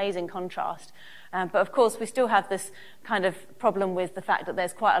have this amazing contrast. But of course, we still have this kind of problem with the fact that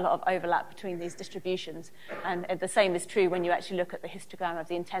there's quite a lot of overlap between these distributions. And the same is true when you actually look at the histogram of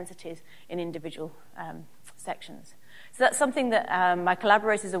the intensities in individual sections. So that's something that my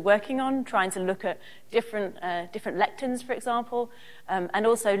collaborators are working on, trying to look at different lectins, for example, and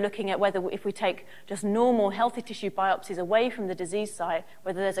also looking at whether if we take just normal healthy tissue biopsies away from the disease site,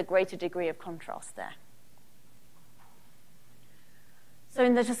 whether there's a greater degree of contrast there. So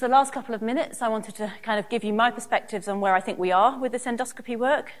in just the last couple of minutes, I wanted to kind of give you my perspectives on where I think we are with this endoscopy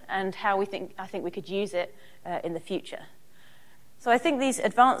work and how I think we could use it in the future. So I think these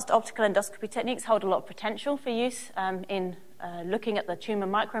advanced optical endoscopy techniques hold a lot of potential for use in looking at the tumor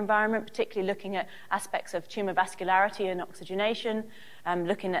microenvironment, particularly looking at aspects of tumor vascularity and oxygenation,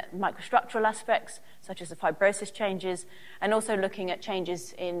 looking at microstructural aspects such as the fibrosis changes, and also looking at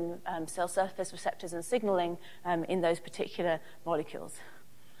changes in cell surface receptors and signaling in those particular molecules.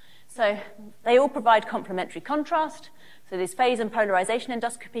 So they all provide complementary contrast. So this phase and polarization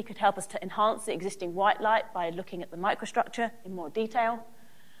endoscopy could help us to enhance the existing white light by looking at the microstructure in more detail.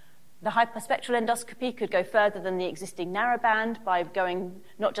 The hyperspectral endoscopy could go further than the existing narrowband by going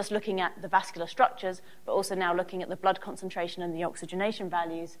not just looking at the vascular structures, but also now looking at the blood concentration and the oxygenation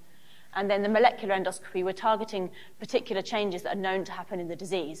values. And then the molecular endoscopy, we're targeting particular changes that are known to happen in the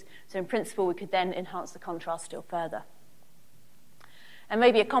disease. So in principle, we could then enhance the contrast still further. And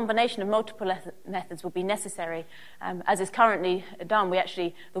maybe a combination of multiple methods will be necessary. As is currently done,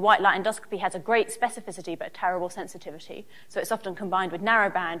 the white light endoscopy has a great specificity but a terrible sensitivity. So it's often combined with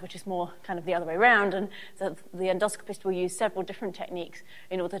narrowband, which is more kind of the other way around. And so the endoscopist will use several different techniques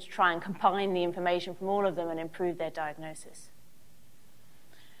in order to try and combine the information from all of them and improve their diagnosis.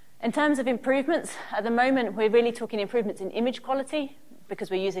 In terms of improvements, at the moment, we're really talking improvements in image quality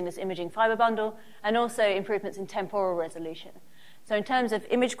because we're using this imaging fiber bundle, and also improvements in temporal resolution. So in terms of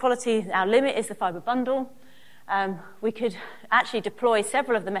image quality, our limit is the fiber bundle. We could actually deploy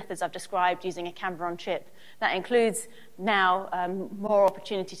several of the methods I've described using a camera on chip. That includes now more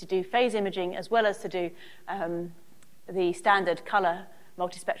opportunity to do phase imaging as well as to do the standard color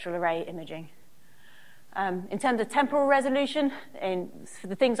multispectral array imaging. In terms of temporal resolution, for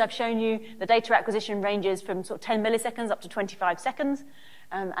the things I've shown you, the data acquisition ranges from sort of 10 milliseconds up to 25 seconds,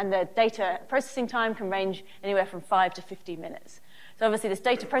 and the data processing time can range anywhere from 5 to 50 minutes. So obviously this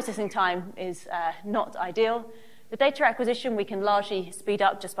data processing time is not ideal. The data acquisition we can largely speed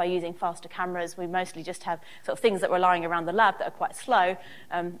up just by using faster cameras. We mostly just have sort of things that were lying around the lab that are quite slow,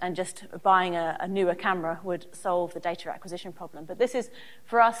 and just buying a newer camera would solve the data acquisition problem. But this is,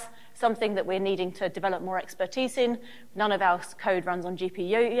 for us, something that we're needing to develop more expertise in. None of our code runs on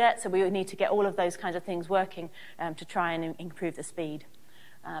GPU yet, so we need to get all of those kinds of things working to try and improve the speed.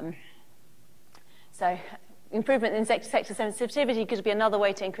 So improvement in sector sensitivity could be another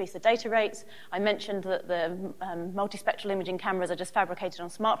way to increase the data rates. I mentioned that the multispectral imaging cameras are just fabricated on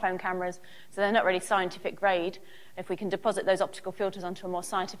smartphone cameras, so they're not really scientific grade. If we can deposit those optical filters onto a more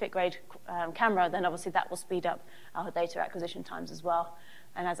scientific grade camera, then obviously that will speed up our data acquisition times as well.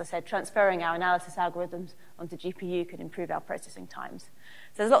 And as I said, transferring our analysis algorithms onto GPU could improve our processing times.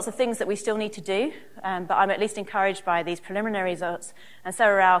 So there's lots of things that we still need to do, but I'm at least encouraged by these preliminary results. And so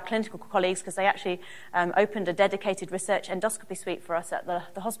are our clinical colleagues, because they actually opened a dedicated research endoscopy suite for us at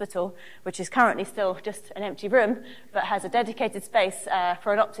the hospital, which is currently still just an empty room, but has a dedicated space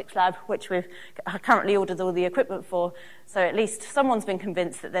for an optics lab, which we've currently ordered all the equipment for. So at least someone's been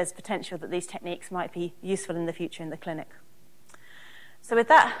convinced that there's potential that these techniques might be useful in the future in the clinic. So with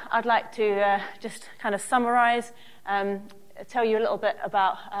that, I'd like to just kind of summarize, tell you a little bit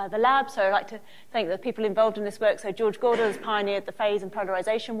about the lab. So I'd like to thank the people involved in this work. So George Gordon has pioneered the phase and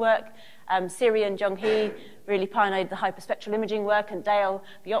polarization work. Siri and Jung-hee really pioneered the hyperspectral imaging work, and Dale,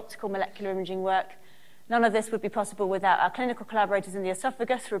 the optical molecular imaging work. None of this would be possible without our clinical collaborators in the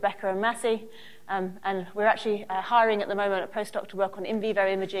esophagus, Rebecca and Massey. And we're actually hiring at the moment a postdoc to work on in vivo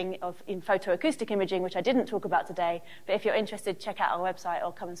imaging in photoacoustic imaging, which I didn't talk about today. But if you're interested, check out our website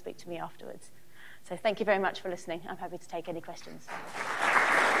or come and speak to me afterwards. So thank you very much for listening. I'm happy to take any questions.